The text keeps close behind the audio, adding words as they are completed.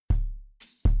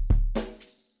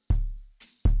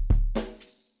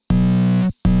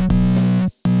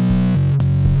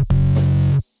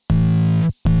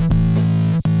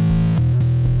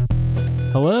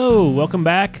welcome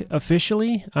back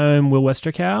officially. I'm Will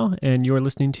Westerkow, and you're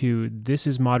listening to This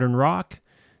is Modern Rock,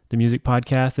 the music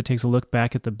podcast that takes a look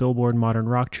back at the Billboard Modern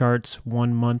Rock charts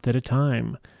 1 month at a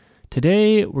time.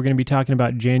 Today, we're going to be talking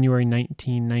about January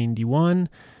 1991,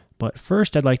 but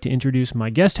first I'd like to introduce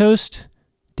my guest host,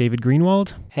 David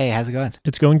Greenwald. Hey, how's it going?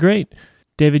 It's going great.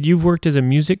 David, you've worked as a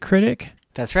music critic.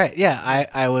 That's right. Yeah,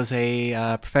 I was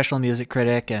a professional music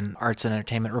critic and arts and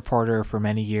entertainment reporter for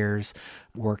many years.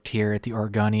 Worked here at the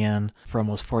Oregonian for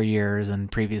almost 4 years and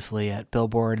previously at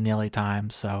Billboard and the LA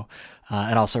Times. So,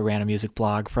 and also ran a music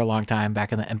blog for a long time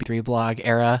back in the MP3 blog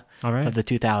era of the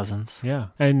 2000s. Yeah.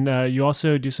 And you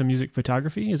also do some music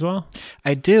photography as well?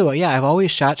 I do. Yeah, I've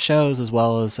always shot shows as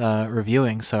well as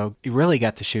reviewing. So you really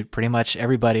got to shoot pretty much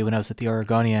everybody when I was at the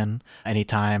Oregonian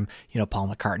anytime,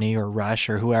 Paul McCartney or Rush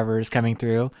or whoever is coming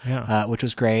through, which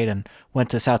was great. And went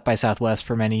to South by Southwest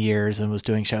for many years and was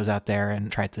doing shows out there and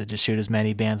tried to just shoot as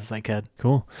many bands as I could.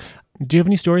 Cool. Do you have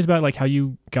any stories about like how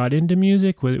you got into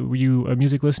music? Were you a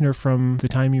music listener from the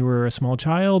time you were a small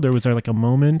child, or was there like a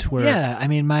moment where... Yeah, I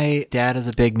mean, my dad is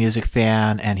a big music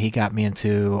fan, and he got me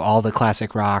into all the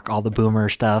classic rock, all the boomer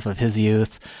stuff of his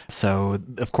youth. So,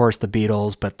 of course, the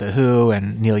Beatles, but The Who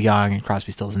and Neil Young and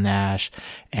Crosby, Stills and Nash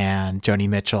and Joni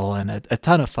Mitchell and a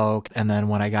ton of folk. And then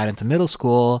when I got into middle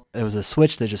school, there was a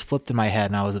switch that just flipped in my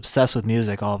head, and I was obsessed with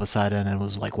music all of a sudden and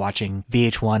was like watching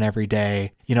VH1 every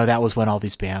day. That was when all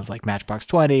these bands like Matchbox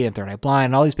 20 and Third Eye Blind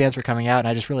and all these bands were coming out, and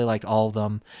I just really liked all of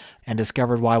them and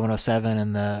discovered Y107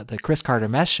 and the Chris Carter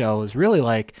Mess Show was really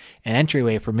like an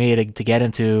entryway for me to get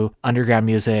into underground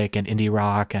music and indie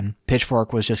rock, and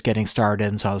Pitchfork was just getting started,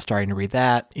 and so I was starting to read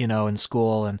that, in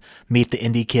school and meet the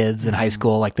indie kids in high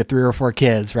school, like the 3 or 4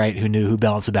 kids, right, who knew who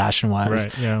Belle and Sebastian was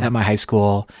at my high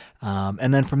school.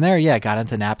 And then from there, got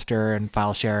into Napster and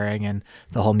file sharing and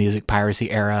the whole music piracy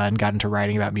era, and got into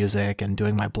writing about music and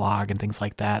doing my blog and things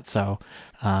like that. So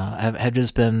I've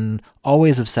just been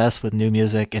always obsessed with new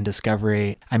music and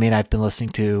discovery. I mean, I've been listening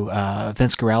to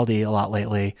Vince Guaraldi a lot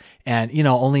lately, and,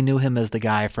 only knew him as the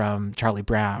guy from Charlie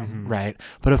Brown, right?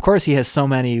 But of course, he has so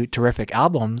many terrific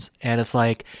albums, and it's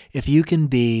like, if you can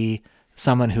be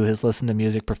someone who has listened to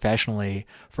music professionally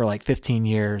for like 15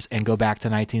 years and go back to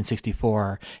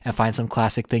 1964 and find some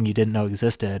classic thing you didn't know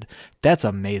existed, that's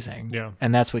amazing. Yeah.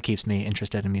 And that's what keeps me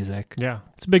interested in music. Yeah.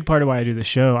 It's a big part of why I do the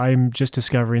show. I'm just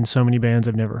discovering so many bands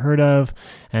I've never heard of.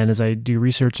 And as I do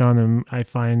research on them, I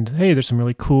find, hey, there's some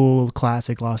really cool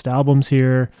classic lost albums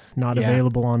here, not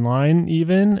available online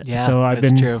even. Yeah, so I've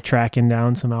been tracking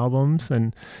down some albums,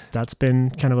 and that's been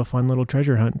kind of a fun little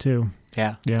treasure hunt too.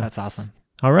 Yeah. That's awesome.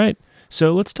 All right.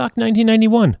 So let's talk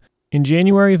 1991. In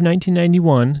January of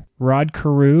 1991, Rod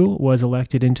Carew was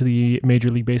elected into the Major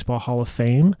League Baseball Hall of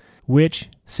Fame, which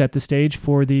set the stage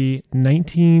for the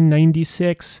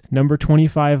 1996 number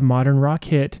 25 modern rock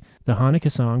hit, the Hanukkah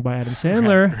song by Adam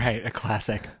Sandler. Right, a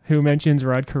classic. Who mentions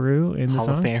Rod Carew in the Hall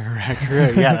song? of Fame Rod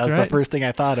Carew. Yeah, that was the first thing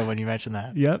I thought of when you mentioned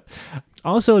that. Yep.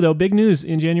 Also, though, big news.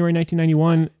 In January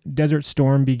 1991, Desert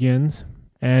Storm begins,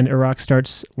 and Iraq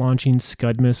starts launching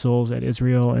Scud missiles at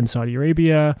Israel and Saudi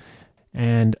Arabia.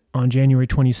 And on January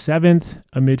 27th,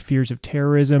 amid fears of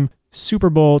terrorism, Super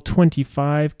Bowl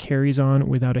 25 carries on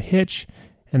without a hitch,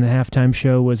 and the halftime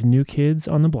show was New Kids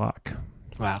on the Block.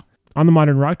 Wow. On the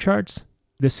modern rock charts,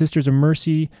 the Sisters of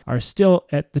Mercy are still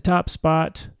at the top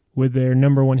spot with their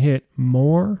number 1 hit,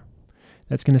 More.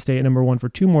 That's going to stay at number 1 for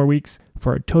 2 more weeks,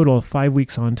 for a total of 5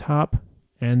 weeks on top.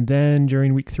 And then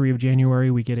during week 3 of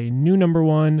January, we get a new number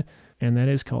 1, and that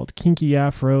is called Kinky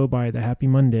Afro by the Happy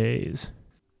Mondays.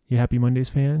 You Happy Mondays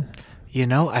fan?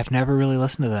 I've never really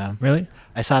listened to them. Really?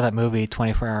 I saw that movie,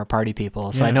 24-Hour Party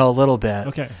People, so I know a little bit.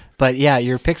 Okay. But yeah,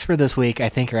 your picks for this week, I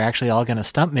think, are actually all going to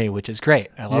stump me, which is great.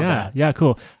 I love that. Yeah,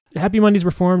 cool. Happy Mondays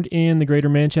were formed in the greater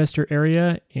Manchester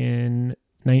area in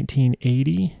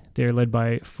 1980. They're led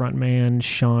by frontman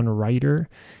Sean Ryder,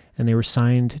 and they were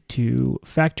signed to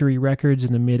Factory Records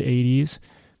in the mid-'80s.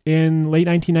 In late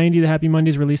 1990, the Happy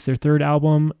Mondays released their 3rd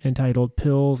album, entitled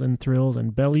Pills and Thrills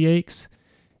and Bellyaches.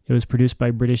 It was produced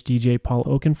by British DJ Paul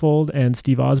Oakenfold and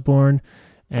Steve Osborne,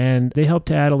 and they helped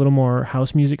to add a little more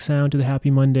house music sound to the Happy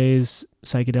Mondays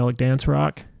psychedelic dance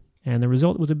rock. And the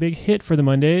result was a big hit for the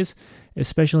Mondays,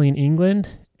 especially in England,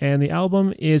 and the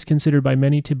album is considered by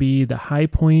many to be the high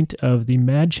point of the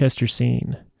Manchester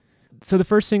scene. So the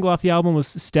first single off the album was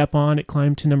Step On. It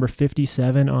climbed to number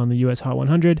 57 on the US Hot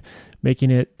 100,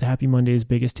 making it the Happy Mondays'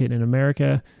 biggest hit in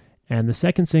America. And the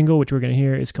second single, which we're going to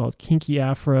hear, is called Kinky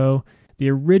Afro. The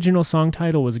original song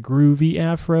title was Groovy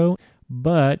Afro,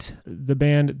 But the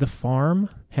band The Farm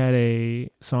had a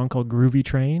song called Groovy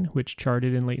Train, which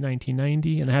charted in late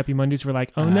 1990. And the Happy Mondays were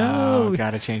like, oh no.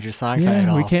 Gotta change your song Yeah,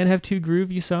 title. we can't have two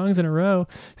groovy songs in a row.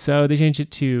 So they changed it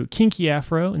to Kinky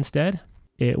Afro instead.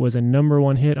 It was a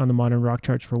 #1 hit on the modern rock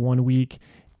charts for 1 week.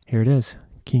 Here it is,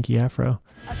 Kinky Afro.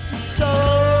 So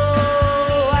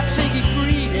I take it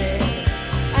greedy,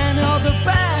 and all the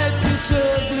bad, these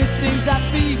ugly things I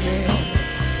feel it.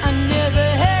 I never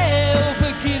help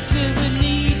but give to the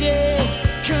needy.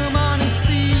 Come on and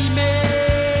see me.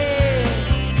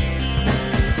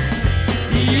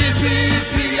 Yippee,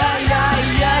 yippee,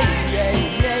 yay.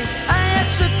 I had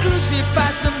to crucify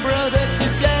some brother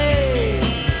today,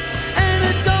 and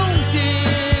I don't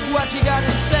dig what you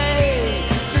gotta say.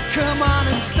 So come on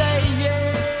and say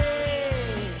yeah.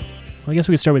 Well, I guess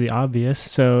we could start with the obvious.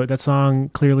 So that song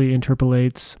clearly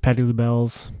interpolates Patti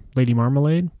LaBelle's Lady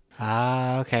Marmalade.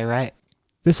 Okay, right.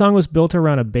 This song was built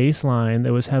around a bass line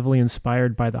that was heavily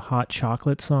inspired by the Hot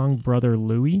Chocolate song Brother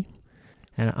Louie.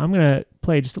 And I'm going to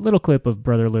play just a little clip of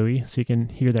Brother Louie so you can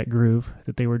hear that groove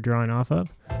that they were drawing off of.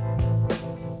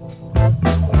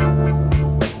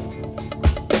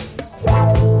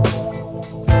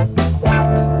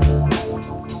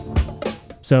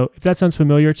 So if that sounds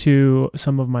familiar to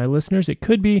some of my listeners, it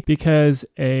could be because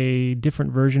a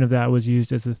different version of that was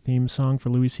used as a theme song for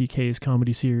Louis C.K.'s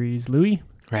comedy series, Louie.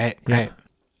 Right.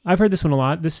 I've heard this one a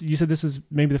lot. You said this is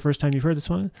maybe the first time you've heard this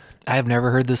one? I have never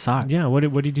heard this song. Yeah, what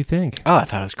did you think? Oh, I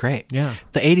thought it was great. Yeah.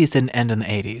 The 80s didn't end in the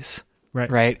 80s.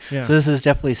 Right. Yeah. So this is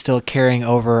definitely still carrying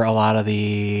over a lot of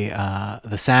the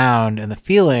sound and the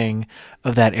feeling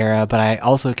of that era, but I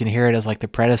also can hear it as like the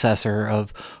predecessor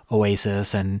of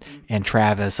Oasis and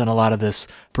Travis and a lot of this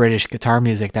British guitar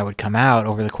music that would come out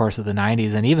over the course of the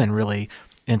 90s and even really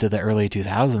into the early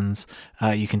 2000s.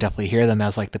 You can definitely hear them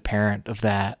as like the parent of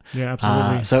that. Yeah,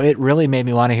 absolutely. So it really made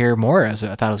me want to hear more. I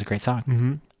thought it was a great song.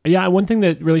 Mm-hmm. Yeah, one thing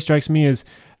that really strikes me is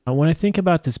when I think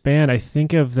about this band, I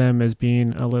think of them as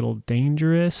being a little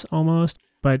dangerous almost.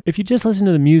 But if you just listen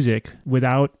to the music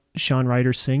without Shawn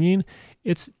Ryder singing,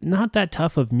 it's not that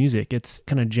tough of music. It's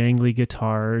kind of jangly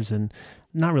guitars and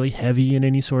not really heavy in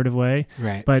any sort of way.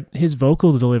 Right. But his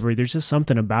vocal delivery, there's just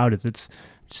something about it that's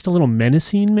just a little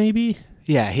menacing maybe.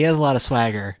 Yeah, he has a lot of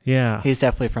swagger. Yeah. He's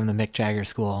definitely from the Mick Jagger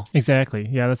school. Exactly.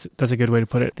 Yeah, that's a good way to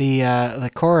put it. The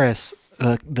chorus,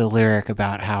 the lyric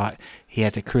about how he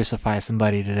had to crucify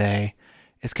somebody today,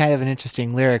 it's kind of an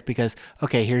interesting lyric because,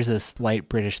 okay, here's this white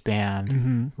British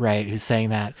band, right, who's saying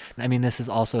that. I mean, this is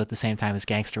also at the same time as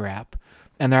gangster rap.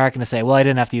 And they're not going to say, well, I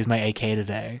didn't have to use my AK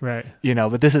today. Right.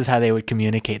 But this is how they would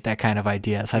communicate that kind of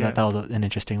idea. So I thought that was an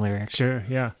interesting lyric. Sure,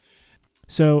 yeah.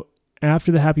 So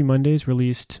after the Happy Mondays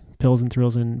released Pills and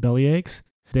Thrills and Bellyaches,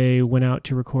 they went out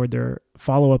to record their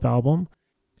follow-up album.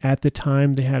 At the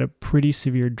time, they had a pretty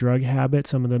severe drug habit.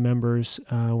 Some of the members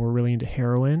were really into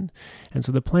heroin. And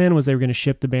so the plan was they were going to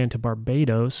ship the band to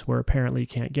Barbados, where apparently you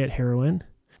can't get heroin.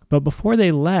 But before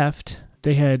they left,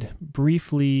 they had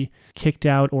briefly kicked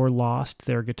out or lost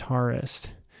their guitarist.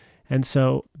 And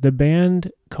so the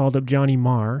band called up Johnny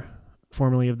Marr,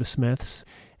 formerly of the Smiths,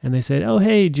 and they said, oh,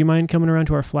 hey, do you mind coming around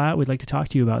to our flat? We'd like to talk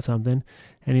to you about something.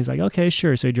 And he's like, okay,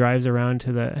 sure. So he drives around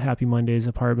to the Happy Mondays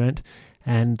apartment.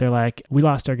 And they're like, we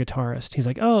lost our guitarist. He's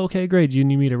like, oh, okay, great. Do you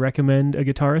need me to recommend a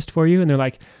guitarist for you? And they're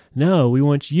like, no, we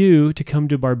want you to come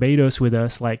to Barbados with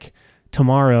us like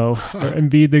tomorrow and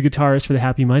be the guitarist for the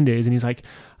Happy Mondays. And he's like,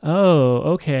 oh,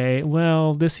 okay,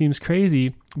 well, this seems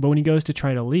crazy. But when he goes to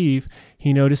try to leave,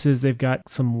 he notices they've got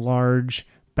some large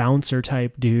bouncer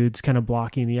type dudes kind of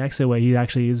blocking the exit way. He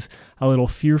actually is a little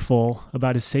fearful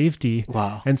about his safety.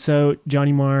 Wow. And so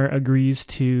Johnny Marr agrees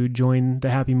to join the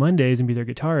Happy Mondays and be their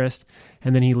guitarist.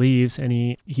 And then he leaves and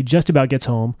he just about gets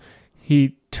home.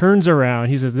 He turns around.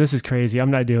 He says, this is crazy.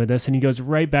 I'm not doing this. And he goes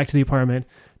right back to the apartment,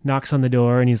 knocks on the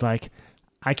door, and he's like,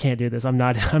 I can't do this. I'm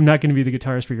not going to be the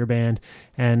guitarist for your band.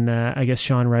 And I guess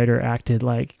Shawn Ryder acted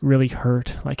like really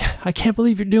hurt. Like, I can't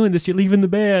believe you're doing this. You're leaving the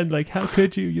band. Like, how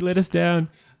could you? You let us down.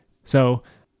 So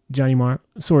Johnny Marr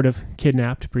sort of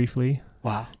kidnapped briefly.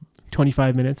 Wow.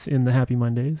 25 minutes in the Happy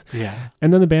Mondays. Yeah.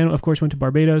 And then the band, of course, went to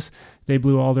Barbados. They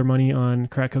blew all their money on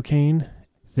crack cocaine.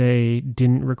 They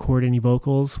didn't record any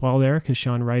vocals while there because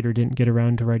Shawn Ryder didn't get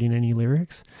around to writing any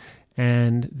lyrics.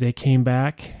 And they came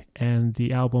back, and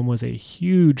the album was a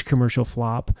huge commercial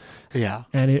flop. Yeah.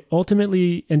 And it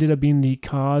ultimately ended up being the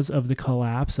cause of the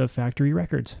collapse of Factory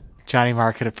Records. Johnny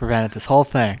Marr could have prevented this whole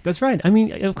thing. That's right. I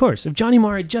mean, of course, if Johnny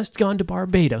Marr had just gone to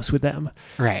Barbados with them.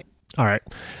 Right. All right.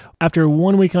 After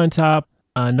 1 week on top,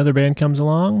 another band comes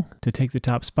along to take the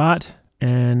top spot,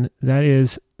 and that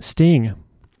is Sting.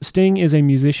 Sting is a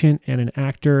musician and an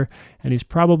actor, and he's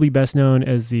probably best known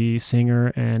as the singer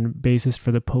and bassist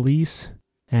for The Police.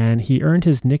 And he earned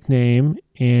his nickname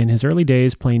in his early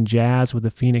days playing jazz with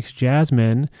the Phoenix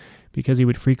Jazzmen because he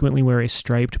would frequently wear a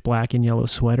striped black and yellow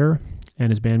sweater, and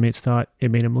his bandmates thought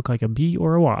it made him look like a bee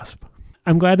or a wasp.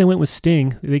 I'm glad they went with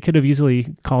Sting. They could have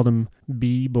easily called him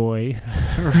Bee Boy.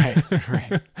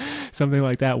 Right. Something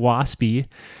like that, Waspy.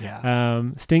 Yeah.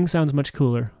 Sting sounds much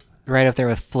cooler. Right up there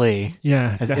with Flea.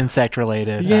 Yeah. As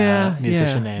insect-related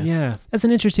musician names. Yeah. That's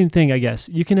an interesting thing, I guess.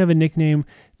 You can have a nickname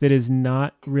that is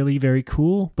not really very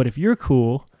cool, but if you're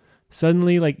cool,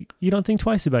 suddenly, like, you don't think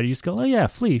twice about it. You just go, oh yeah,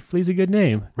 Flea. Flea's a good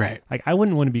name. Right. Like, I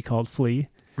wouldn't want to be called Flea.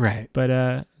 Right.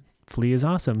 But Flea is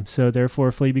awesome. So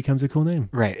therefore, Flea becomes a cool name.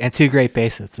 Right. And 2 great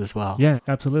bassists as well. Yeah,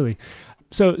 absolutely.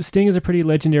 So Sting is a pretty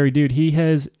legendary dude. He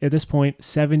has, at this point,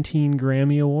 17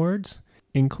 Grammy Awards,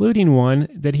 including one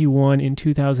that he won in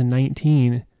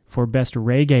 2019 for Best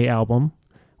Reggae Album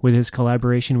with his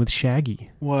collaboration with Shaggy.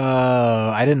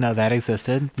 Whoa. I didn't know that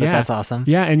existed, but that's awesome.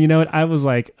 Yeah, and you know what? I was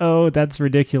like, oh, that's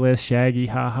ridiculous, Shaggy,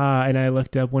 haha. And I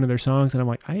looked up one of their songs, and I'm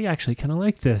like, I actually kind of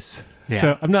like this. Yeah.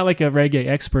 So I'm not like a reggae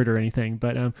expert or anything,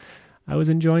 but I was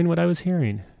enjoying what I was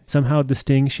hearing. Somehow the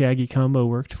Sting-Shaggy combo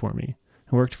worked for me.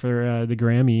 It worked for the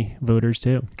Grammy voters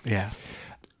too. Yeah.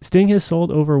 Sting has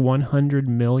sold over 100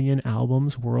 million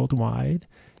albums worldwide.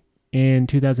 In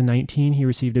 2019, he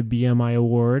received a BMI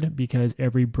award because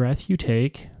Every Breath You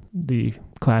Take, the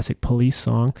classic Police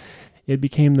song, it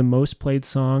became the most played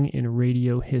song in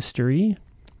radio history.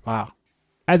 Wow.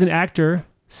 As an actor,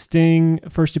 Sting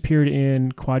first appeared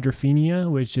in Quadrophenia,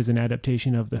 which is an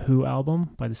adaptation of the Who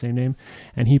album by the same name,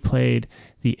 and he played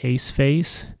the Ace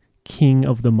Face, King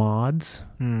of the Mods.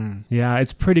 Yeah,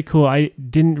 it's pretty cool. I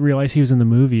didn't realize he was in the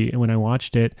movie when I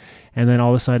watched it, and then all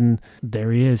of a sudden,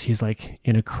 there he is. He's like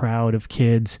in a crowd of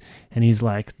kids, and he's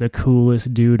like the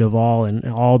coolest dude of all,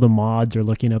 and all the mods are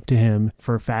looking up to him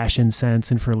for fashion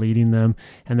sense and for leading them,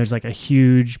 and there's like a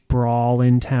huge brawl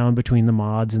in town between the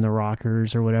mods and the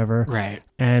rockers or whatever. Right.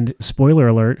 And spoiler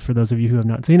alert for those of you who have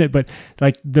not seen it, but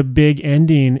like the big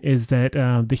ending is that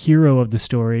the hero of the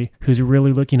story, who's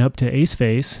really looking up to Ace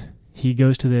Face, he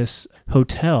goes to this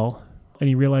hotel and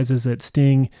he realizes that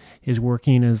Sting is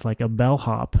working as like a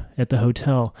bellhop at the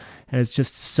hotel. And it's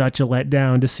just such a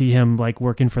letdown to see him like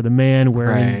working for the man,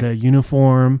 wearing the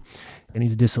uniform, and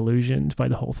he's disillusioned by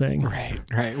the whole thing. Right.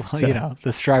 Well, so,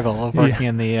 the struggle of working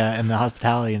in the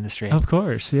hospitality industry. Of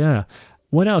course, yeah.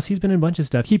 What else? He's been in a bunch of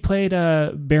stuff. He played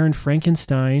Baron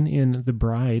Frankenstein in The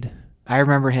Bride. I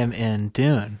remember him in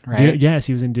Dune, right? Yes,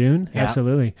 he was in Dune. Yeah.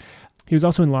 Absolutely. He was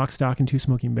also in Lock, Stock, and Two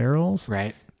Smoking Barrels.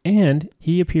 Right. And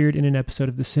he appeared in an episode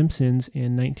of The Simpsons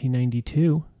in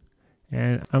 1992.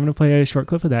 And I'm going to play a short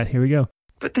clip of that. Here we go.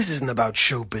 But this isn't about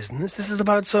show business. This is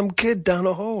about some kid down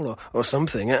a hole or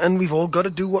something. And we've all got to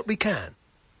do what we can.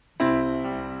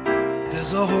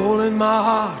 There's a hole in my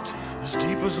heart, as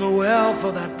deep as the well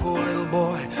for that poor little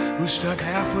boy who's stuck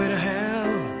halfway to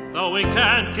hell. Though we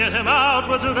can't get him out,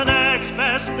 we'll do the next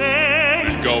best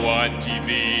thing. We'll go on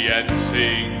TV and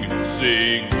sing.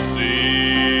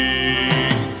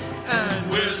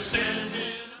 And we're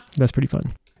sending... That's pretty fun.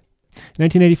 In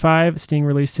 1985, Sting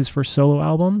released his first solo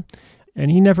album, and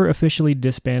he never officially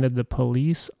disbanded The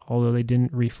Police, although they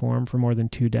didn't reform for more than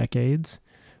 2 decades.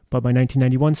 But by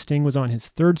 1991, Sting was on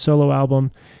his 3rd solo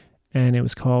album, and it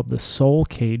was called The Soul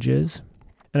Cages.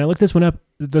 And I looked this one up.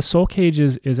 The Soul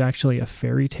Cages is actually a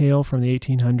fairy tale from the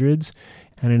 1800s,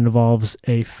 and it involves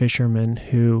a fisherman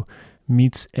who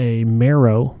meets a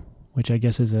Merrow, which I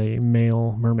guess is a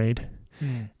male mermaid.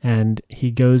 And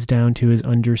he goes down to his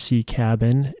undersea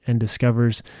cabin and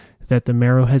discovers that the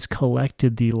Merrow has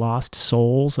collected the lost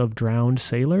souls of drowned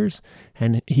sailors,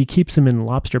 and he keeps them in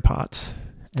lobster pots.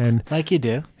 And like you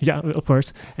do. Yeah, of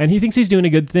course. And he thinks he's doing a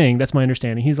good thing. That's my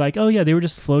understanding. He's like, oh yeah, they were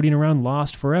just floating around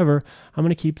lost forever. I'm going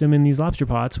to keep them in these lobster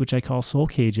pots, which I call soul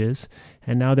cages.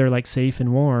 And now they're like safe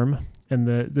and warm. And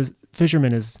the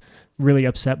fisherman is really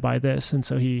upset by this. And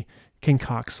so he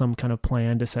concocts some kind of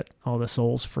plan to set all the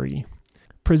souls free.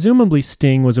 Presumably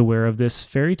Sting was aware of this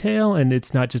fairy tale, and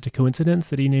it's not just a coincidence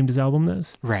that he named his album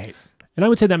this. Right. And I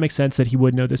would say that makes sense that he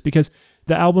would know this because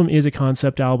the album is a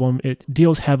concept album. It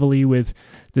deals heavily with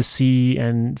the sea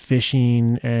and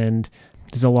fishing, and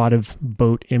there's a lot of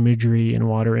boat imagery and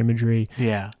water imagery.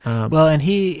 Yeah. Well, and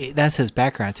that's his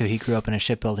background too. He grew up in a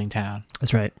shipbuilding town.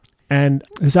 That's right. And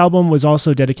this album was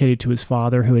also dedicated to his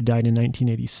father, who had died in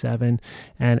 1987.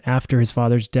 And after his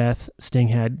father's death, Sting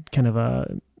had kind of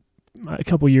a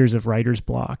couple years of writer's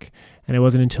block. And it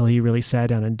wasn't until he really sat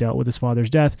down and dealt with his father's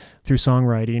death through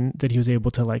songwriting that he was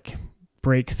able to like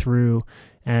break through.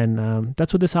 And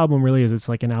that's what this album really is. It's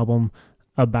like an album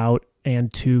about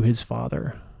and to his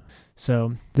father.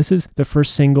 So this is the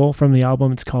first single from the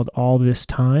album. It's called All This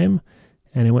Time,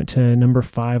 and it went to number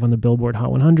 5 on the Billboard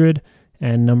Hot 100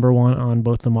 and number 1 on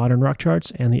both the modern rock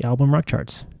charts and the album rock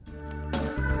charts.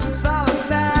 Saw the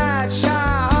sad,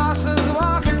 shy horses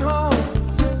walking home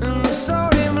in the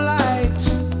sodium light.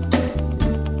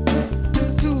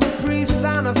 Two priests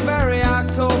on a ferry,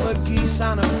 October geese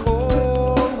on a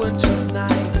cold winter's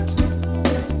night.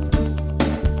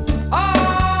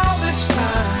 All this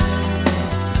time,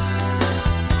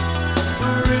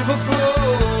 the river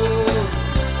flowed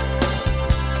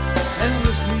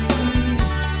endlessly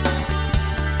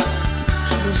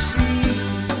to the sea.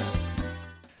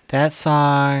 That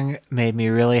song made me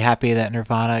really happy that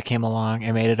Nirvana came along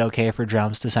and made it okay for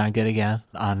drums to sound good again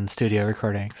on studio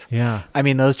recordings. Yeah. I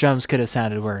mean, those drums could have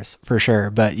sounded worse for sure,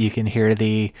 but you can hear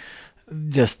the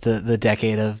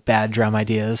decade of bad drum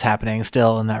ideas happening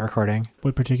still in that recording.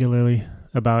 What particularly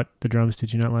about the drums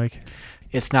did you not like?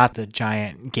 It's not the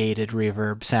giant gated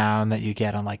reverb sound that you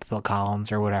get on like Phil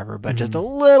Collins or whatever, but just a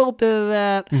little bit of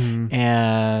that. Mm-hmm.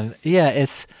 And yeah,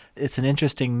 it's an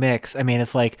interesting mix. I mean,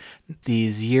 it's like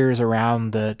these years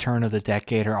around the turn of the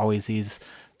decade are always these,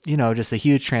 you know, just a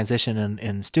huge transition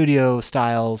in studio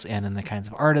styles and in the kinds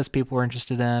of artists people were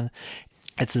interested in.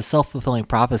 It's a self-fulfilling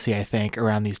prophecy, I think,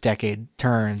 around these decade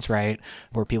turns, right?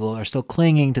 Where people are still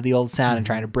clinging to the old sound and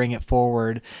trying to bring it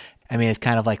forward. I mean, it's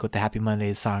kind of like with the Happy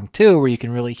Mondays song too, where you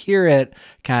can really hear it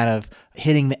kind of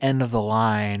hitting the end of the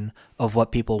line of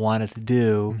what people wanted to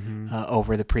do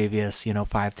over the previous,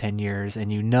 5-10 years. And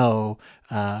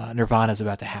Nirvana's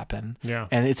about to happen. Yeah.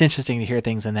 And it's interesting to hear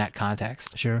things in that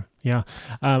context. Sure. Yeah.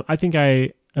 I think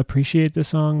I appreciate the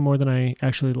song more than I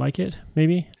actually like it,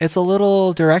 maybe. It's a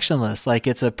little directionless. Like,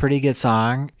 it's a pretty good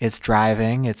song. It's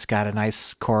driving. It's got a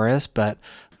nice chorus, but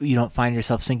you don't find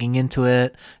yourself sinking into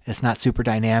it. It's not super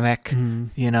dynamic,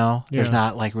 There's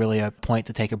not like really a point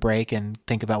to take a break and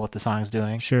think about what the song's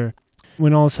doing. Sure.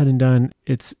 When all is said and done,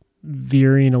 it's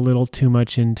veering a little too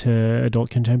much into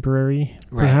adult contemporary,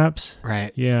 perhaps.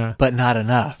 Right. Yeah. But not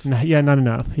enough. Yeah, not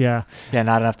enough. Yeah. Yeah,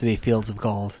 not enough to be Fields of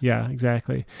Gold. Yeah,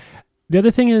 exactly. The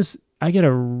other thing is I get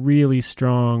a really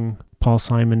strong Paul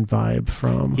Simon vibe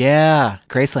from... Yeah,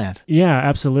 Graceland. Yeah,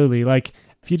 absolutely. Like,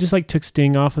 if you just like took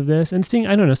Sting off of this, and Sting,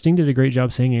 I don't know, Sting did a great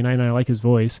job singing, and I like his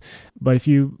voice, but if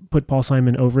you put Paul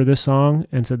Simon over this song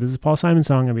and said, this is Paul Simon's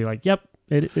song, I'd be like, yep,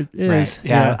 it is. Right.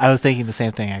 Yeah, I was thinking the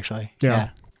same thing, actually.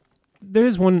 Yeah.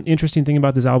 There's one interesting thing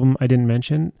about this album I didn't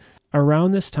mention.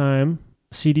 Around this time,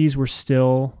 CDs were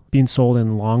still being sold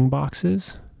in long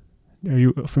boxes. Are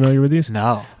you familiar with these?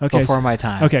 No. Okay, before my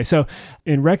time. Okay, so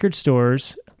in record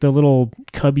stores, the little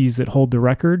cubbies that hold the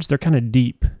records, they're kind of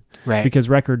deep. Right. Because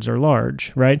records are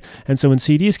large, right? And so when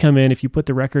CDs come in, if you put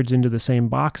the records into the same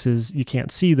boxes, you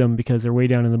can't see them because they're way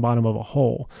down in the bottom of a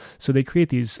hole. So they create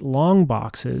these long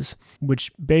boxes,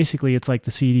 which basically it's like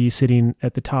the CD sitting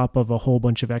at the top of a whole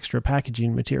bunch of extra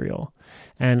packaging material.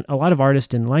 And a lot of artists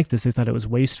didn't like this. They thought it was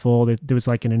wasteful. There was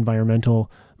like an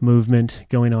environmental movement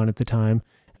going on at the time.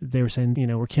 They were saying,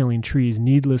 we're killing trees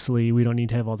needlessly. We don't need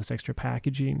to have all this extra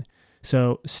packaging.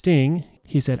 So Sting,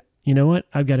 he said, you know what?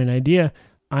 I've got an idea.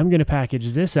 I'm going to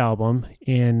package this album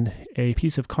in a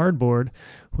piece of cardboard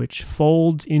which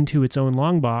folds into its own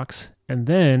long box, and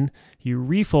then you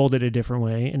refold it a different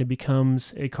way, and it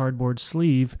becomes a cardboard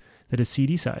sleeve that is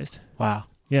CD-sized. Wow.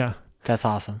 Yeah. That's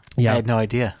awesome. Yeah. I had no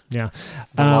idea. Yeah.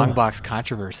 The long box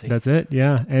controversy. That's it,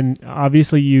 yeah. And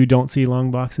obviously you don't see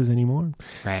long boxes anymore.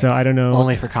 Right. So I don't know.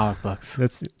 Only for comic books.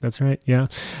 That's right, yeah.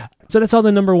 So that's all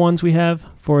the number ones we have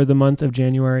for the month of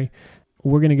January.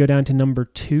 We're going to go down to number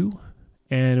 2.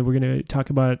 And we're going to talk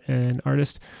about an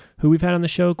artist who we've had on the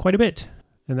show quite a bit,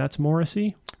 and that's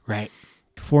Morrissey. Right.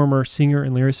 Former singer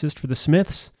and lyricist for the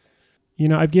Smiths.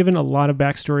 I've given a lot of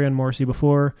backstory on Morrissey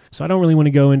before, so I don't really want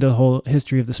to go into the whole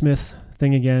history of the Smiths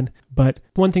thing again. But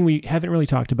one thing we haven't really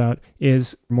talked about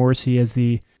is Morrissey as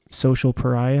the social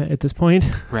pariah at this point.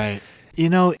 Right.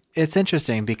 It's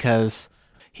interesting because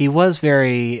he was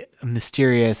very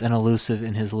mysterious and elusive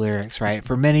in his lyrics, right?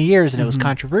 For many years, and it was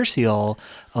controversial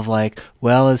of like,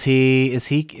 well, is he a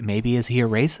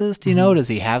racist? Does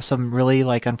he have some really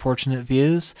like unfortunate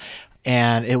views?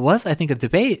 And it was, I think, a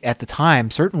debate at the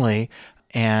time, certainly,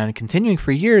 and continuing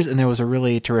for years. And there was a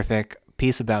really terrific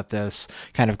piece about this,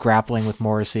 kind of grappling with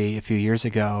Morrissey a few years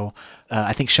ago.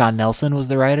 I think Sean Nelson was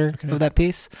the writer of that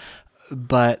piece.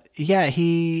 But yeah,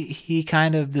 he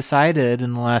kind of decided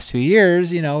in the last few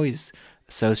years, he's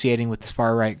associating with this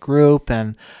far right group,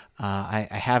 and I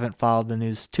haven't followed the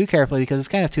news too carefully because it's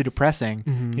kind of too depressing.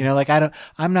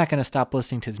 I'm not going to stop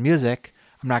listening to his music.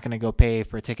 I'm not going to go pay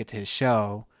for a ticket to his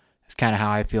show. It's kind of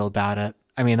how I feel about it.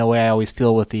 I mean, the way I always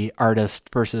feel with the artist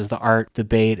versus the art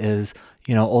debate is,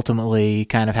 ultimately you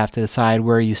kind of have to decide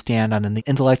where you stand on the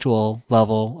intellectual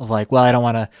level of like, well, I don't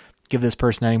want to give this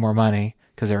person any more money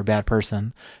because they're a bad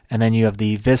person. And then you have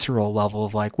the visceral level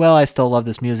of like, well, I still love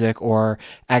this music, or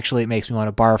actually it makes me want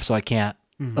to barf, so I can't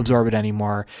absorb it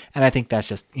anymore. And I think that's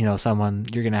just, someone,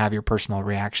 you're going to have your personal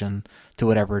reaction to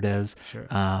whatever it is. Sure.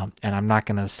 And I'm not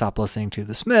going to stop listening to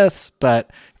the Smiths, but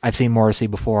I've seen Morrissey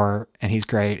before and he's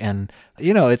great. And,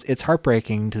 it's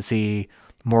heartbreaking to see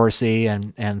Morrissey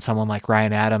and someone like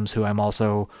Ryan Adams, who I'm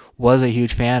also was a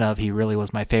huge fan of. He really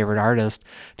was my favorite artist.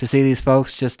 To see these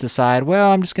folks just decide,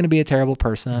 well, I'm just going to be a terrible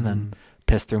person and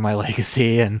piss through my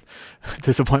legacy and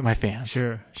disappoint my fans.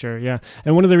 Sure, yeah.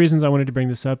 And one of the reasons I wanted to bring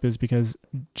this up is because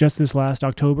just this last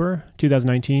October,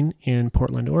 2019, in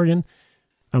Portland, Oregon,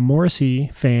 a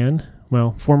Morrissey fan,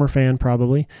 well, former fan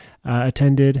probably,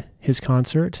 attended his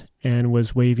concert and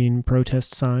was waving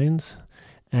protest signs.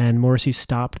 And Morrissey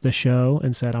stopped the show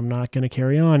and said, I'm not going to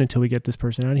carry on until we get this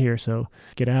person out of here, so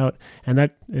get out. And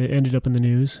that ended up in the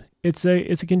news. It's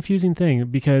a confusing thing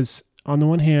because on the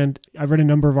one hand, I've read a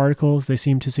number of articles. They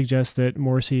seem to suggest that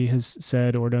Morrissey has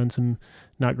said or done some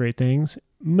not great things,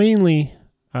 mainly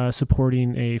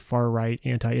supporting a far-right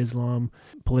anti-Islam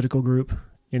political group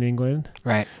in England.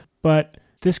 Right. But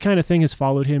this kind of thing has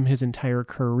followed him his entire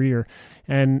career.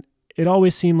 And it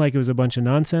always seemed like it was a bunch of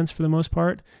nonsense for the most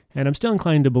part. And I'm still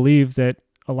inclined to believe that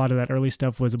a lot of that early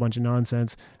stuff was a bunch of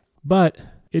nonsense. But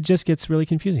it just gets really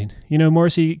confusing.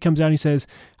 Morrissey comes out and he says,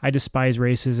 I despise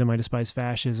racism, I despise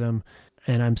fascism,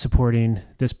 and I'm supporting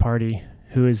this party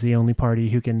who is the only party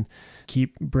who can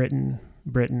keep Britain,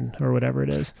 or whatever it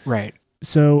is. Right.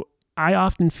 So I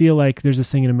often feel like there's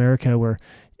this thing in America where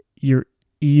you're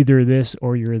either this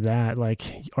or you're that.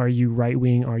 Like, are you right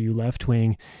wing? Are you left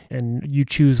wing? And you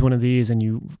choose one of these and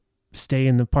you stay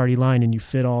in the party line and you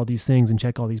fit all these things and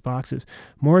check all these boxes.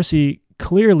 Morrissey,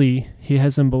 clearly, he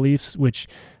has some beliefs which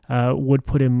would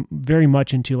put him very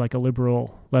much into like a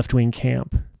liberal left-wing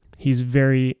camp. He's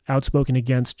very outspoken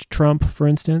against Trump, for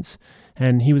instance,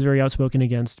 and he was very outspoken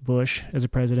against Bush as a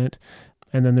president.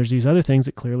 And then there's these other things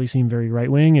that clearly seem very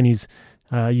right-wing, and he's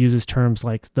uses terms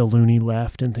like the loony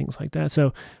left and things like that.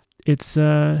 So it's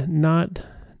not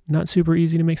super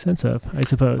easy to make sense of, I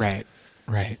suppose.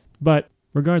 Right. But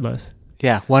regardless.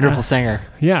 Yeah, wonderful singer.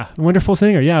 Yeah, wonderful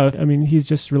singer. Yeah, I mean, he's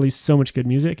just released so much good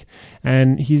music,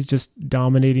 and he's just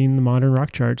dominating the modern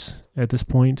rock charts at this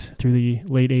point through the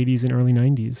late 80s and early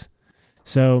 90s.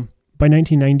 So by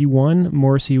 1991,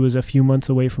 Morrissey was a few months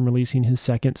away from releasing his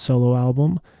second solo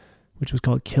album, which was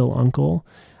called Kill Uncle,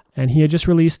 and he had just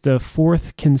released the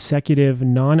fourth consecutive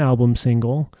non-album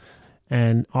single,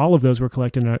 and all of those were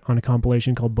collected on a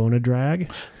compilation called Bona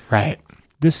Drag. Right.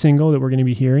 This single that we're going to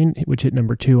be hearing, which hit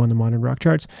number 2 on the modern rock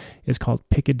charts, is called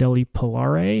Piccadilly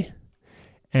Polare.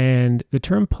 And the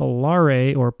term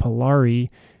polare or polari,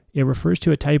 it refers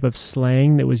to a type of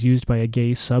slang that was used by a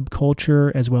gay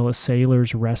subculture, as well as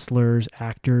sailors, wrestlers,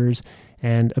 actors,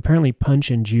 and apparently Punch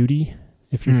and Judy,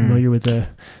 if you're familiar with the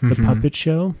puppet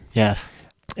show. Yes.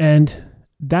 And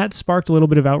that sparked a little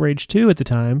bit of outrage too at the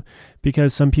time,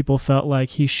 because some people felt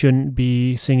like he shouldn't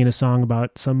be singing a song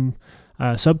about some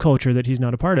subculture that he's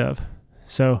not a part of.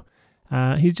 So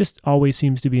he just always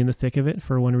seems to be in the thick of it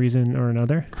for one reason or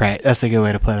another. Right. That's a good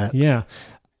way to put it. Yeah.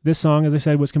 This song, as I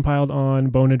said, was compiled on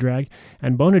Bona Drag.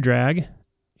 And Bona Drag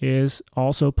is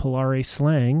also Polare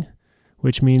slang,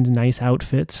 which means nice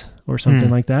outfits or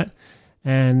something like that.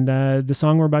 And the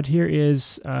song we're about to hear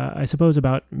is, I suppose,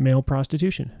 about male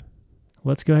prostitution.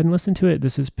 Let's go ahead and listen to it.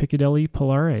 This is Piccadilly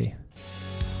Polare.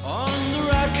 On the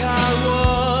rack I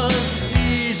was,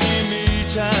 easy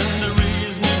meat and a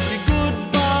reasonably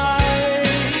good buy.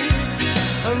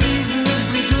 A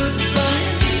reasonably good buy.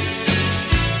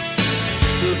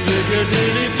 The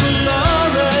Piccadilly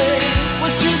Polare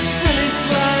was just silly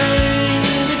slang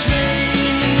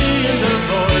between me and the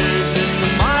boys in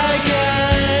my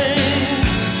gang.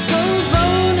 So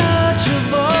Bona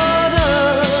Travolta,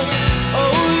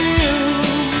 oh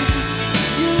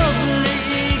you lovely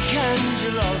and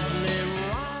you lovely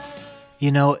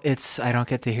ride. I don't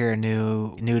get to hear a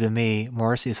new to me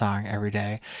Morrissey song every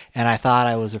day. And I thought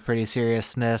I was a pretty serious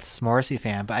Smiths Morrissey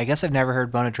fan, but I guess I've never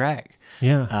heard Bona Drag.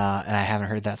 Yeah. And I haven't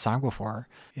heard that song before.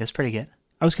 It's pretty good.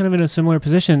 I was kind of in a similar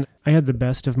position. I had the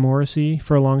best of Morrissey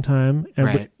for a long time. And,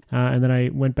 Right. And then I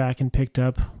went back and picked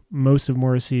up most of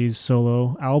Morrissey's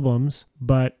solo albums,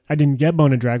 but I didn't get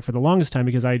Bona Drag for the longest time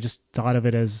because I just thought of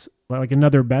it as like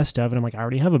another best of, and I'm like, I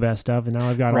already have a best of, and now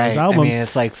I've got all these albums. I mean,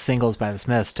 it's like singles by the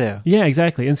Smiths too. Yeah,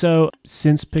 exactly. And so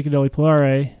since Piccadilly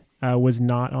Polare was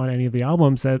not on any of the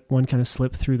albums, that one kind of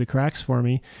slipped through the cracks for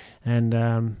me. And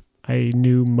I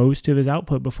knew most of his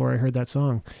output before I heard that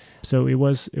song. So it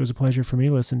was a pleasure for me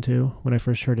to listen to when I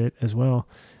first heard it as well.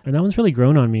 And that one's really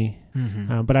grown on me.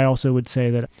 But I also would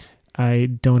say that I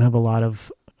don't have a lot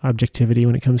of objectivity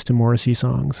when it comes to Morrissey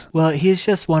songs. Well, he's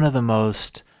just one of the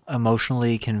most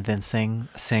emotionally convincing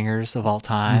singers of all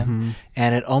time.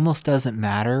 And it almost doesn't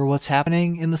matter what's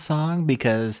happening in the song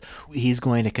because he's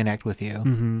going to connect with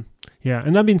you. Yeah,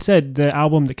 and that being said, the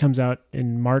album that comes out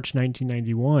in March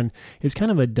 1991 is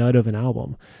kind of a dud of an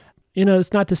album. You know,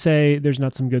 it's not to say there's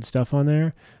not some good stuff on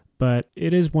there, but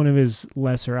it is one of his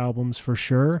lesser albums for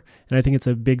sure. And I think it's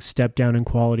a big step down in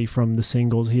quality from the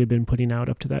singles he had been putting out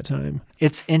up to that time.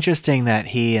 It's interesting that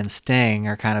he and Sting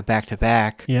are kind of back to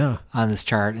back Yeah. on this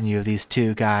chart, and you have these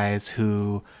two guys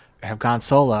who have gone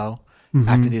solo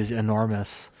after these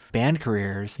enormous band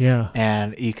careers. Yeah.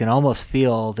 And you can almost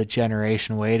feel the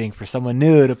generation waiting for someone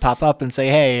new to pop up and say,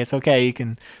 hey, it's okay, you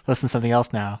can listen to something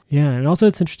else now. Yeah, and also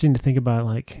it's interesting to think about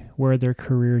like where their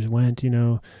careers went. You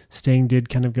know, Sting did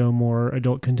kind of go more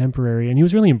adult contemporary, and he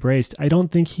was really embraced. I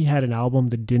don't think he had an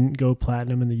album that didn't go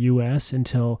platinum in the U.S.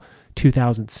 until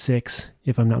 2006,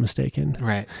 if I'm not mistaken.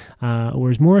 Right.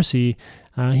 Whereas Morrissey,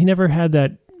 he never had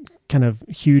that kind of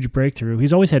huge breakthrough.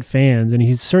 He's always had fans, and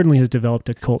he certainly has developed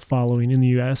a cult following in the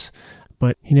U.S.,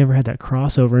 but he never had that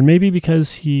crossover. And maybe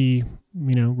because he,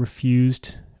 you know,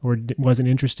 refused or wasn't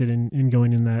interested in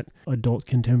going in that adult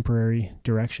contemporary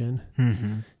direction.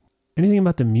 Anything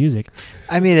about the music?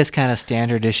 I mean, it's kind of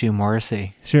standard issue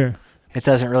Morrissey. Sure. It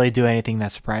doesn't really do anything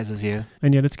that surprises you.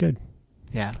 And yet it's good.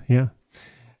 Yeah. Yeah.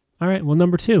 All right. Well,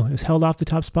 number 2 is held off the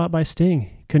top spot by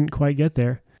Sting. Couldn't quite get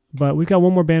there. But we've got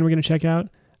one more band we're going to check out.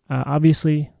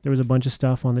 Obviously, there was a bunch of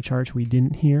stuff on the charts we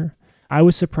didn't hear. I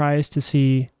was surprised to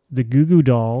see the Goo Goo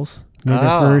Dolls made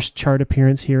their first chart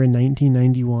appearance here in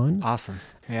 1991. Awesome.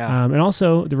 Yeah. And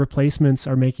also, the Replacements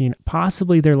are making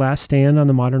possibly their last stand on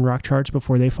the modern rock charts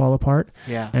before they fall apart.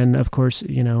 Yeah. And of course,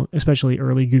 you know, especially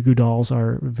early Goo Goo Dolls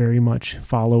are very much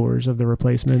followers of the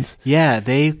Replacements. Yeah,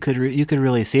 you could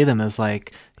really see them as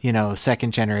like, you know,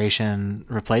 second generation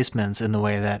Replacements in the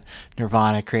way that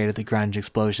Nirvana created the grunge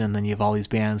explosion. Then you have all these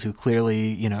bands who clearly,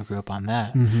 you know, grew up on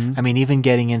that. I mean, even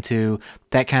getting into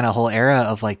that kind of whole era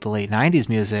of like the late 90s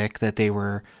music that they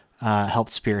were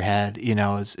helped spearhead, you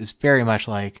know, is very much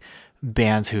like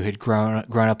bands who had grown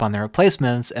up on their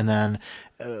Replacements and then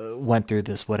went through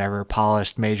this whatever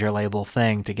polished major label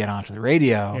thing to get onto the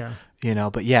radio. Yeah. You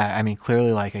know, but yeah, I mean,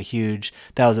 clearly like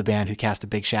that was a band who cast a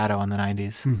big shadow in the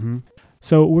 90s.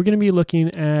 So we're going to be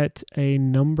looking at a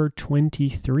number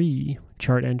 23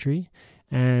 chart entry,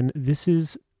 and this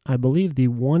is, I believe, the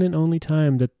one and only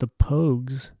time that the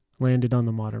Pogues landed on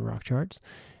the modern rock charts.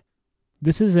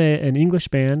 This is an English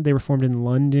band. They were formed in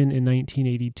London in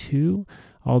 1982,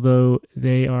 although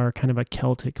they are kind of a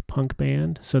Celtic punk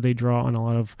band, so they draw on a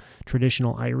lot of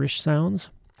traditional Irish sounds.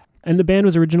 And the band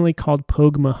was originally called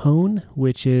Pogue Mahone,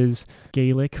 which is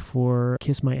Gaelic for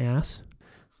kiss my ass,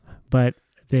 but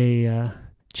they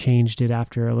changed it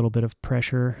after a little bit of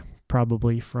pressure,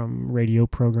 probably from radio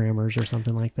programmers or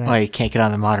something like that. Oh, you can't get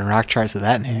on the modern rock charts with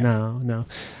that name. No.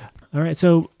 All right,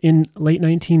 so in late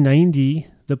 1990,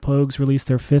 the Pogues released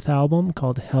their 5th album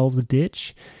called Hell's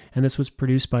Ditch, and this was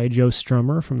produced by Joe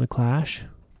Strummer from The Clash.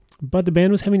 But the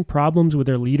band was having problems with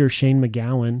their leader, Shane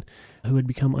MacGowan, who had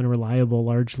become unreliable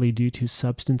largely due to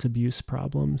substance abuse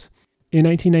problems. In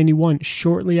 1991,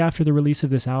 shortly after the release of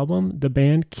this album, the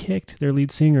band kicked their lead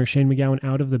singer, Shane MacGowan,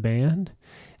 out of the band.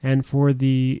 And for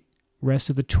the rest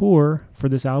of the tour for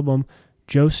this album,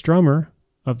 Joe Strummer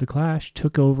of The Clash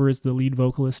took over as the lead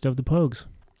vocalist of the Pogues.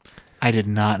 I did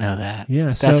not know that. Yeah,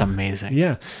 That's amazing.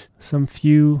 Yeah, some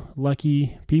few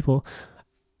lucky people.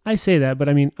 I say that, but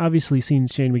I mean, obviously seeing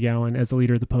Shane MacGowan as the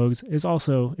leader of the Pogues is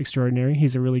also extraordinary.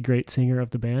 He's a really great singer of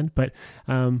the band, but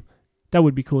that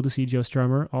would be cool to see Joe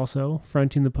Strummer also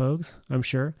fronting the Pogues, I'm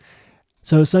sure.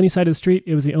 So Sunny Side of the Street,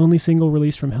 it was the only single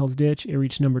released from Hell's Ditch. It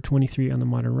reached number 23 on the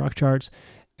modern rock charts.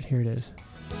 And here it is.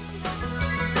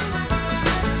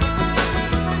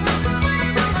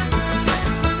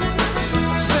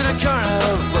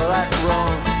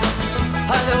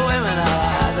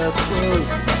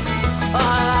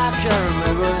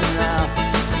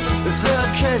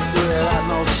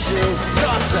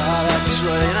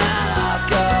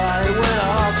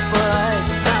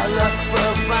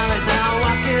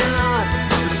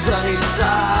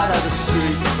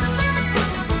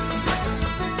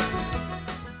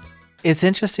 It's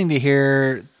interesting to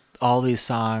hear all these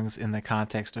songs in the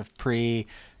context of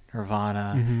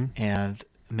pre-Nirvana and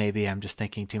maybe I'm just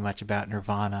thinking too much about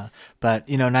Nirvana. But,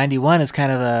 91 is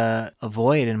kind of a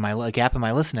void a gap in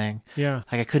my listening. Yeah.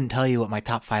 Like I couldn't tell you what my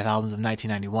top 5 albums of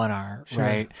 1991 are, Sure.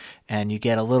 right? And you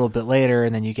get a little bit later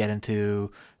and then you get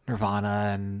into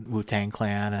Nirvana and Wu-Tang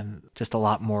Clan and just a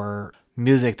lot more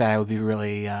music that I would be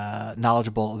really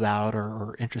knowledgeable about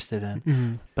or interested in.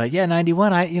 Mm-hmm. But yeah,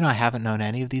 91, I haven't known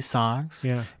any of these songs.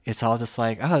 Yeah. It's all just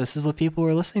like, oh, this is what people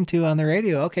were listening to on the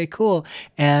radio. Okay, cool.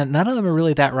 And none of them are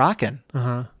really that rockin'.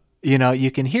 Uh-huh.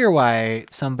 You can hear why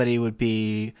somebody would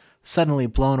be suddenly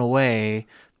blown away.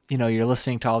 You're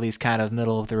listening to all these kind of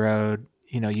middle of the road,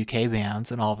 UK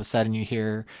bands, and all of a sudden you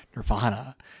hear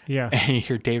Nirvana. Yeah. And you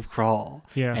hear Dave Grohl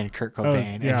Yeah. and Kurt Oh,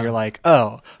 Cobain, yeah. and you're like,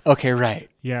 oh, okay, right.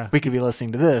 Yeah. We could be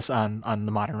listening to this on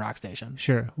the modern rock station.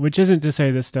 Sure. Which isn't to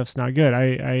say this stuff's not good.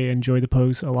 I enjoy the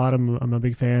Pogues a lot. I'm a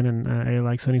big fan, and I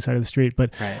like Sunny Side of the Street. But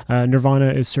Right.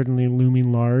 Nirvana is certainly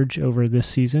looming large over this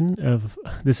season of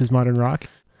This Is Modern Rock.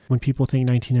 When people think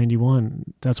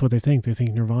 1991, that's what they think. They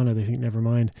think Nirvana. They think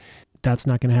Nevermind. That's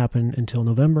not going to happen until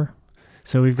November.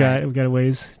 So we've got a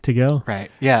ways to go. Right.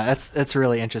 Yeah, that's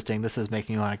really interesting. This is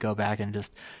making me want to go back and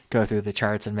just go through the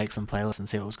charts and make some playlists and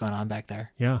see what was going on back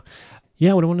there. Yeah.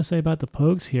 Yeah, what I want to say about the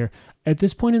Pogues here, at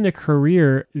this point in their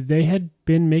career, they had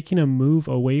been making a move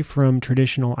away from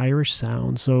traditional Irish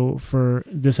sound. So for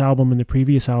this album and the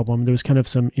previous album, there was kind of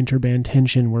some interband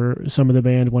tension where some of the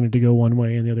band wanted to go one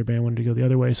way and the other band wanted to go the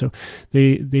other way. So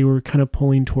they were kind of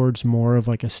pulling towards more of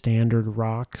like a standard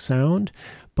rock sound.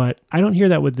 But I don't hear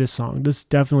that with this song. This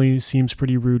definitely seems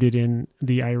pretty rooted in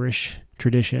the Irish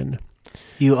tradition.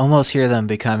 You almost hear them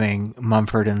becoming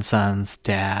Mumford and Sons'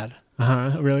 dad.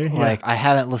 Really? Yeah. Like, I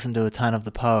haven't listened to a ton of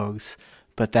the Pogues,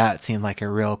 but that seemed like a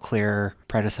real clear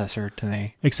predecessor to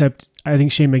me. Except I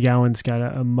think Shane MacGowan's got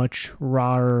a much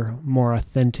rawer, more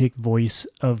authentic voice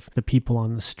of the people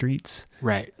on the streets.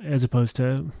 Right. As opposed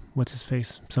to, what's his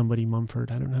face? Somebody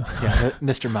Mumford. I don't know. Yeah,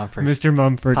 Mr. Mumford. Mr.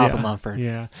 Mumford. Papa yeah. Mumford.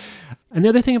 Yeah. And the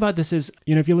other thing about this is,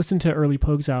 if you listen to early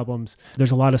Pogues albums,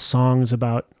 there's a lot of songs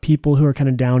about people who are kind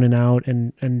of down and out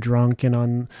and drunk and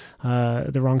on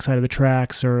the wrong side of the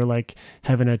tracks or like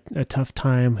having a tough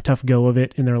time, a tough go of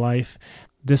it in their life.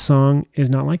 This song is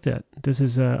not like that. This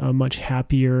is a much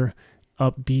happier,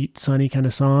 upbeat, sunny kind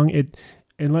of song.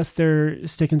 Unless they're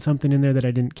sticking something in there that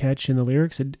I didn't catch in the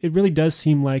lyrics, it really does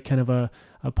seem like kind of a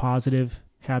positive,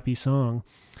 happy song.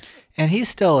 And he's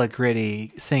still a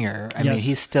gritty singer. I mean, Yes.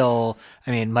 he's still,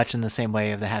 much in the same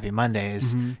way of the Happy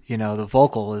Mondays. Mm-hmm. The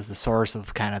vocal is the source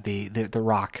of kind of the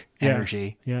rock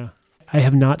energy. Yeah. I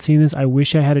have not seen this. I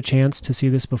wish I had a chance to see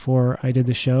this before I did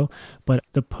the show. But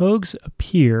the Pogues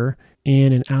appear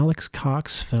in an Alex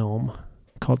Cox film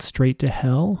called Straight to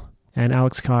Hell. And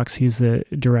Alex Cox, he's the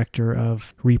director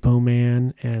of Repo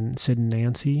Man and Sid and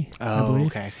Nancy, I Oh, believe.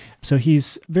 okay. So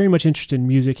he's very much interested in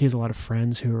music. He has a lot of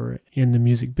friends who are in the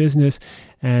music business.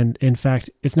 And in fact,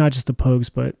 it's not just the Pogues,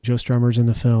 but Joe Strummer's in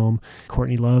the film.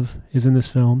 Courtney Love is in this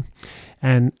film.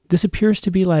 And this appears to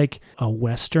be like a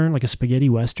Western, like a spaghetti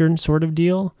Western sort of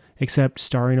deal, except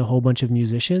starring a whole bunch of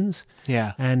musicians.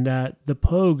 Yeah. And the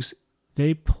Pogues,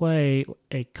 they play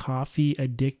a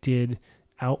coffee-addicted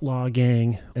outlaw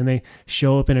gang, and they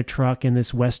show up in a truck in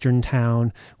this Western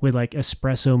town with like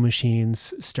espresso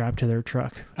machines strapped to their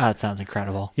truck. Oh, that sounds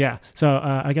incredible. Yeah. So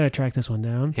I got to track this one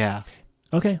down. Yeah.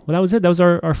 Okay. Well, that was it. That was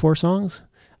our 4 songs.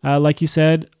 Like you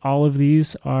said, all of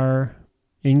these are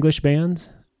English bands.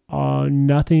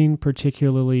 Nothing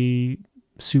particularly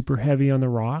super heavy on the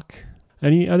rock.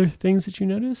 Any other things that you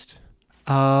noticed?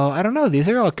 I don't know. These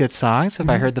are all good songs. If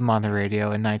I heard them on the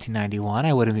radio in 1991,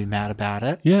 I wouldn't be mad about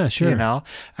it. Yeah, sure.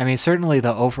 Certainly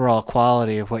the overall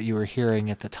quality of what you were hearing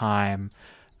at the time,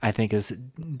 I think, is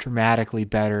dramatically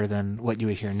better than what you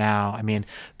would hear now. I mean,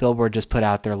 Billboard just put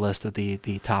out their list of the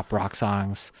top rock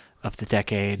songs of the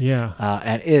decade. Yeah.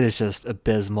 And it is just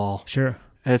abysmal. Sure.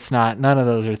 It's not, none of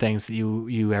those are things that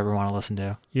you ever want to listen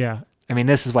to. Yeah. I mean,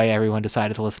 this is why everyone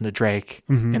decided to listen to Drake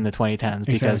in the 2010s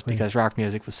Exactly. because rock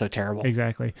music was so terrible.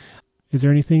 Exactly. Is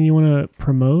there anything you want to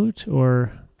promote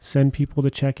or send people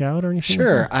to check out or anything?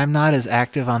 Sure. I'm not as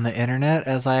active on the internet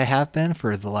as I have been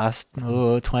for the last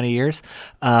 20 years.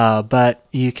 But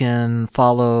you can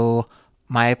follow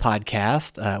my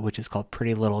podcast, which is called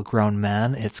Pretty Little Grown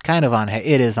Men. It's kind of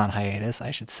it is on hiatus,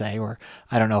 I should say, or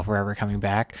I don't know if we're ever coming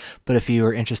back. But if you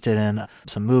are interested in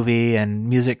some movie and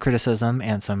music criticism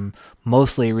and some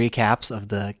mostly recaps of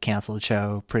the canceled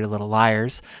show Pretty Little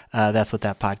Liars, that's what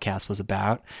that podcast was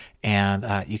about. And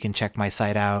you can check my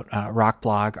site out,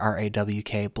 Rockblog,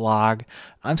 RAWK blog.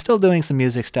 I'm still doing some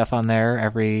music stuff on there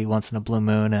every once in a blue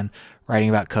moon and writing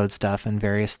about code stuff and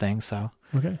various things. So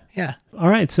Okay. yeah. All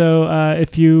right. So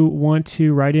if you want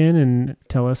to write in and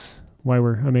tell us why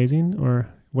we're amazing or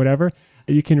whatever,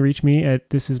 you can reach me at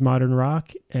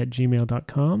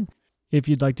thisismodernrock@gmail.com. If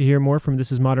you'd like to hear more from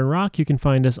This Is Modern Rock, you can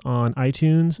find us on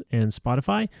iTunes and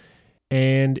Spotify.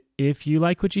 And if you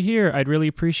like what you hear, I'd really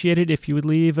appreciate it if you would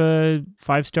leave a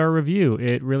 5-star review.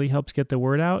 It really helps get the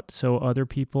word out so other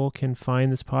people can find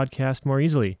this podcast more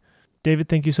easily. David,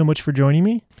 thank you so much for joining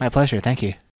me. My pleasure. Thank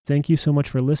you. Thank you so much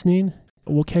for listening.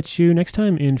 We'll catch you next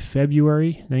time in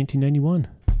February 1991.